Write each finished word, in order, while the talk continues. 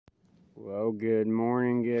Well, good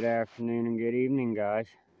morning, good afternoon, and good evening, guys.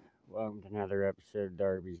 Welcome to another episode of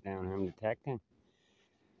Darby's Down Home Detecting.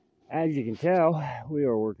 As you can tell, we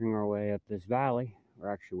are working our way up this valley.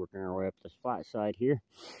 We're actually working our way up this flat side here.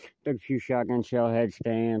 Took a few shotgun shell head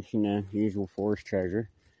stamps, usual forest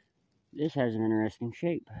treasure. This has an interesting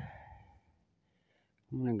shape.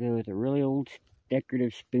 I'm going to go with a really old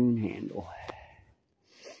decorative spoon handle.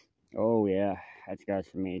 Oh yeah, that's got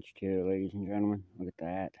some age to it, ladies and gentlemen. Look at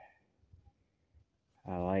that.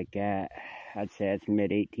 I like that. I'd say it's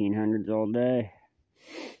mid-1800s all day.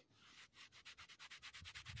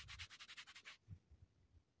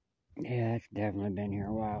 Yeah, it's definitely been here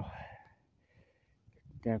a while.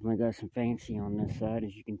 Definitely got some fancy on this side,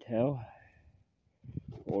 as you can tell.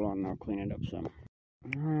 Hold on, I'll clean it up some.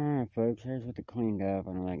 Alright, folks, here's what they cleaned up.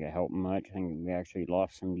 I don't think it helped much. I think we actually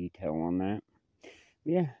lost some detail on that.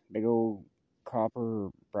 But yeah, big old copper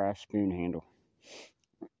brass spoon handle.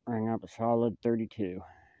 Rang up a solid 32.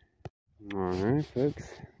 Alright, folks,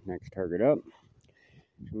 next target up.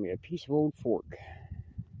 It's going to be a piece of old fork.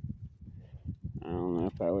 I don't know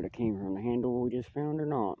if that would have came from the handle we just found or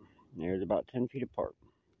not. There's about 10 feet apart.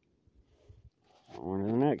 On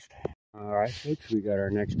to the next. Alright, folks, we got our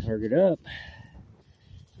next target up.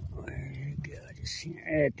 Where did it go? I just seen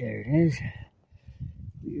it right there. It is.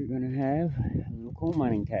 We're going to have a little coal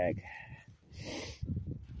mining tag.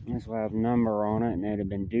 This will have a number on it, and they'd have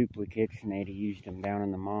been duplicates, and they'd have used them down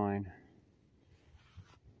in the mine.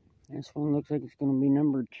 This one looks like it's going to be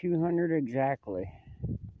number 200 exactly.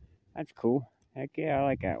 That's cool. Heck yeah, I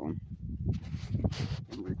like that one.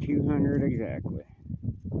 Number 200 exactly.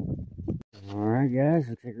 Alright guys,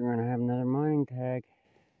 looks like we're going to have another mining tag.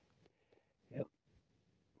 Yep.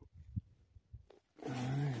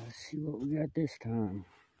 Alright, let's see what we got this time.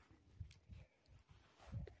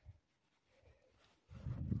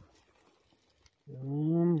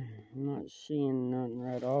 I'm not seeing nothing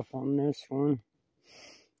right off on this one.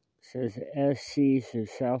 It says SC, so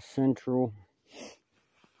South Central.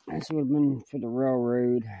 This would have been for the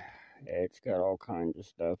railroad. It's got all kinds of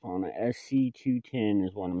stuff on it. SC210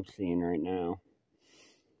 is what I'm seeing right now.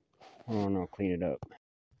 Hold on, I'll clean it up.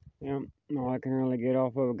 Yep, all I can really get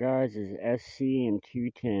off of it, guys, is SC and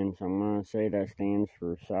 210. So I'm going to say that stands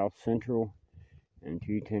for South Central, and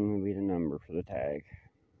 210 will be the number for the tag.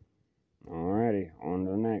 Alrighty, on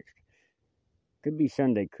to the next. Could be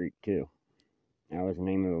Sunday Creek, too. That was the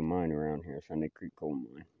name of a mine around here, Sunday Creek Coal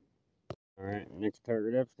Mine. Alright, next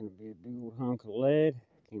target up is going to be a big old hunk of lead.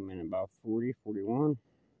 Came in about 40, 41.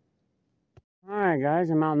 Alright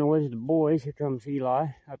guys, I'm out in the woods with the boys. Here comes Eli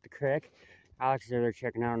up the creek. Alex is over there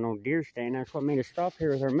checking out an old deer stand. That's what made us stop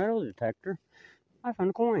here with our metal detector. I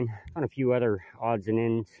found a coin. Found a few other odds and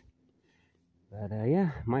ends. But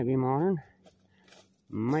yeah, might be modern.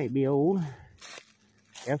 Might be old.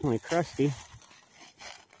 Definitely crusty.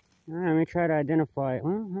 Alright, let me try to identify it.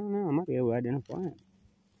 Well, I don't know. I might be able to identify it.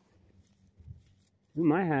 We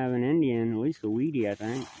might have an Indian, at least a weedy, I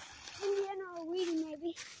think. Indian or a weedy,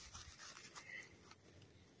 maybe.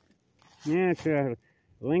 Yeah, it's a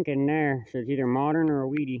link in there. So it's either modern or a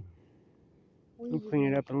weedy. We'll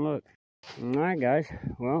clean it up and look. Alright, guys.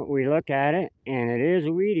 Well, we looked at it, and it is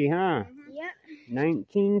a weedy, huh? Yep.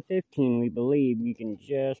 1915, we believe. You can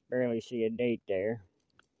just barely see a date there.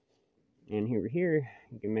 And here,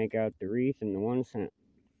 you can make out the wreath and the 1 cent.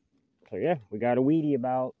 So yeah, we got a weedy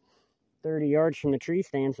about 30 yards from the tree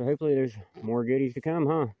stand, so hopefully there's more goodies to come,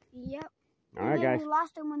 huh? Yep. Alright, guys. We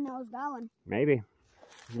lost them when they was going. Maybe.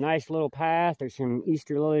 It's a nice little path. There's some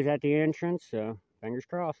Easter lilies at the entrance, so fingers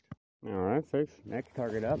crossed. Alright, folks. Next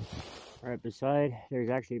target up. Right beside,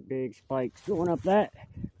 there's actually big spikes going up that.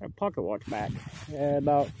 Got a pocket watch back.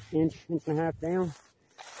 About inch and a half down.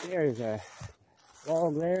 There's a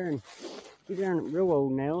log there, and these aren't real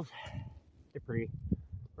old nails. They're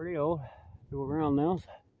pretty old. Little round nails.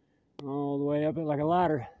 All the way up it like a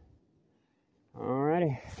ladder.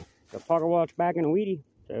 Alrighty. The pocket watch back in a weedy,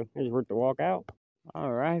 so it's worth the walk out.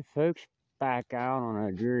 Alright, folks. Back out on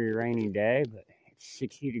a dreary rainy day, but it's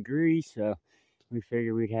 60 degrees, so we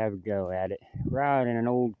figured we'd have a go at it. We're out in an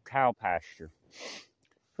old cow pasture.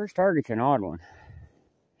 First target's an odd one.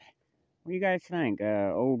 What do you guys think?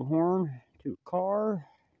 Old horn to a car?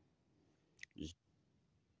 Just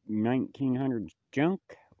 1900s junk?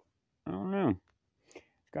 I don't know. It's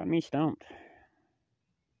got me stumped.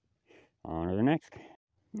 On to the next.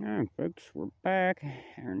 Alright, folks, we're back.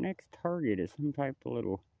 Our next target is some type of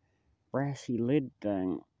little brassy lid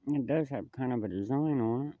thing. It does have kind of a design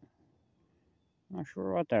on it. Not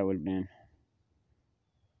sure what that would have been.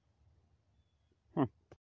 Huh.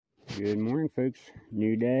 Good morning, folks.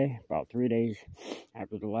 New day, about 3 days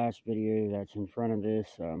after the last video that's in front of this.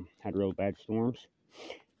 Had real bad storms,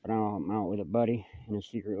 but now I'm out with a buddy in a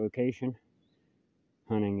secret location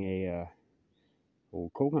hunting a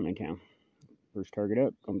old coal company town. First target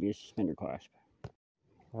up, gonna be a suspender clasp.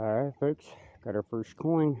 Alright, folks, got our first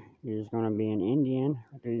coin. It is gonna be an Indian.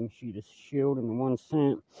 I didn't shoot a shield in the 1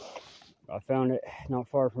 cent. I found it not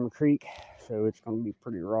far from a creek, so it's gonna be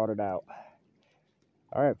pretty rotted out.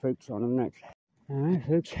 Alright, folks, on to the next. Alright,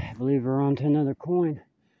 folks, I believe we're on to another coin.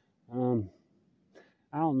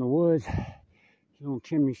 Out in the woods, little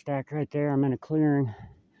chimney stack right there. I'm in a clearing.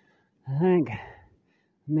 I think I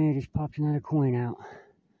may have just popped another coin out.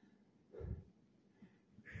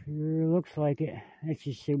 Sure looks like it. It's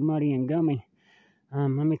just so muddy and gummy. Let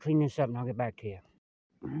me clean this up and I'll get back to you.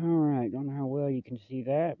 Alright, don't know how well you can see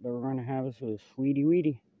that, but we're going to have us with a sweetie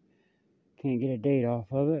weedy. Can't get a date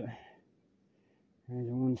off of it. There's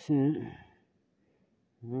a 1 cent.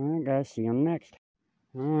 Alright, guys, see you on the next.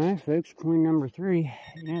 Alright, folks, coin number 3.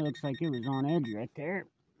 Yeah, it looks like it was on edge right there.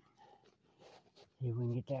 See if we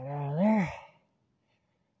can get that out of there.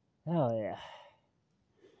 Hell yeah.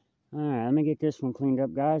 Alright, let me get this one cleaned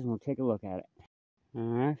up, guys, and we'll take a look at it.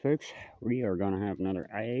 Alright, folks, we are going to have another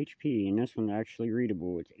IHP, and this one's actually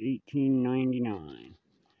readable. It's $18.99.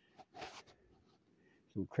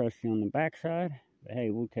 So crusty on the backside, but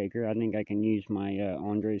hey, we'll take her. I think I can use my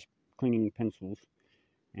Andre's cleaning pencils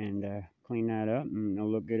and clean that up, and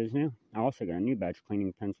it'll look good as new. I also got a new batch of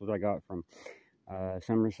cleaning pencils I got from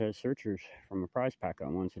Somerset Searchers from a prize pack I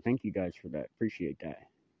won, so thank you guys for that. Appreciate that.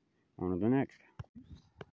 On to the next.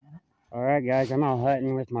 Alright, guys, I'm out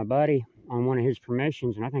hunting with my buddy on one of his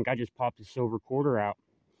permissions, and I think I just popped a silver quarter out.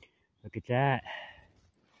 Look at that.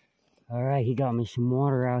 Alright, he got me some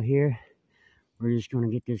water out here. We're just going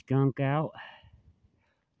to get this gunk out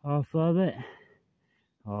off of it.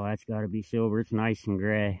 Oh, that's got to be silver. It's nice and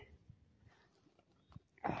gray.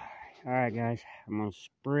 Alright, guys, I'm going to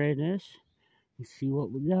spray this and see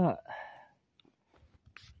what we got.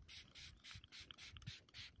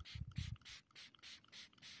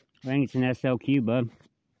 I think it's an SLQ, bud.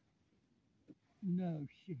 No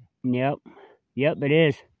shit. Yep, it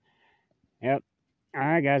is. Yep.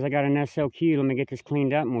 Alright, guys, I got an SLQ. Let me get this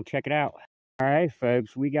cleaned up and we'll check it out. Alright,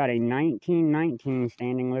 folks, we got a 1919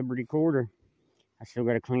 Standing Liberty quarter. I still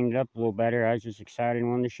got to clean it up a little better. I was just excited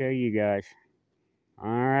and wanted to show you guys.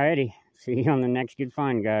 Alrighty. See you on the next good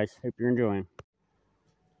find, guys. Hope you're enjoying.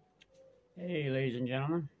 Hey, ladies and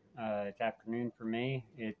gentlemen. It's afternoon for me.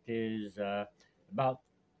 It is about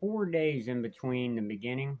 4 days in between the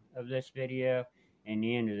beginning of this video and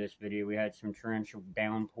the end of this video. We had some torrential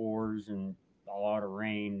downpours and a lot of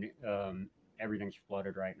rain. Everything's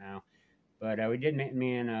flooded right now. But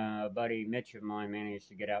me and a buddy, Mitch of mine, managed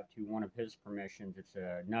to get out to one of his permissions. It's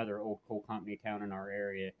another old coal company town in our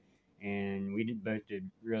area. And we both did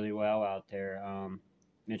really well out there.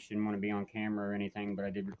 Mitch didn't want to be on camera or anything, but I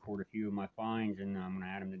did record a few of my finds, and I'm going to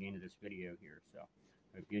add them to the end of this video here. So,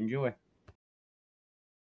 hope you enjoy.